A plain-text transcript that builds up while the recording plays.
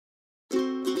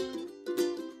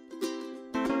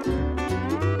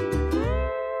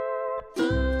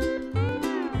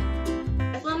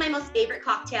favorite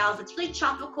cocktails. It's really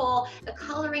tropical, the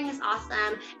coloring is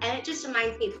awesome, and it just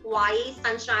reminds me of Hawaii,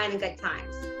 sunshine, and good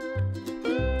times.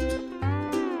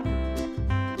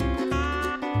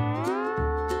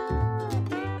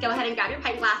 Go ahead and grab your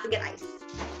pint glass and get ice.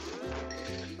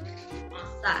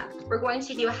 Awesome. We're going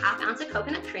to do a 1/2 ounce of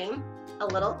coconut cream, a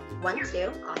little 1,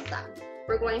 2, awesome.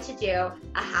 We're going to do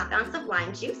a 1/2 ounce of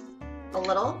lime juice, a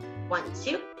little 1,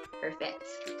 2, perfect.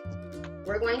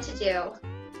 We're going to do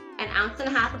 1.5 ounces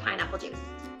of pineapple juice.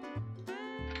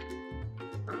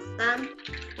 Awesome.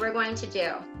 We're going to do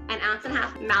 1.5 ounces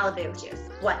Malibu juice.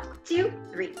 1, 2,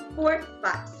 3, 4,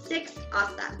 5, 6,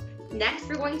 awesome. Next,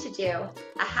 we're going to do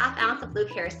a 1/2 ounce of blue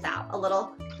carousel, a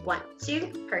little 1,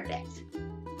 2, perfect.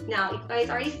 Now, you guys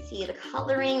already see the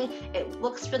coloring. It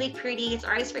looks really pretty. It's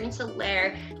already starting to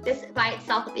layer. This by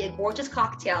itself would be a gorgeous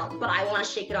cocktail, but I want to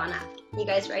shake it on up. You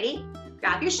guys ready?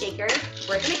 Grab your shaker.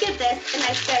 We're going to give this a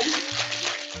nice good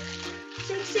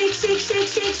shake, shake, shake, shake,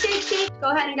 shake, shake, shake. Go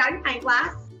ahead and grab your pint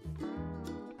glass.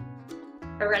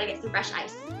 We're going to get some fresh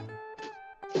ice.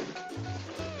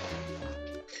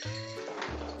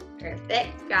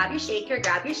 Perfect. Grab your shaker,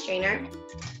 grab your strainer.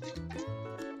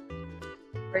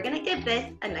 We're gonna give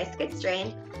this a nice good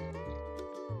strain.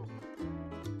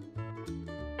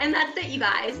 And that's it, you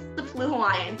guys, the Blue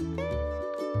Hawaiian.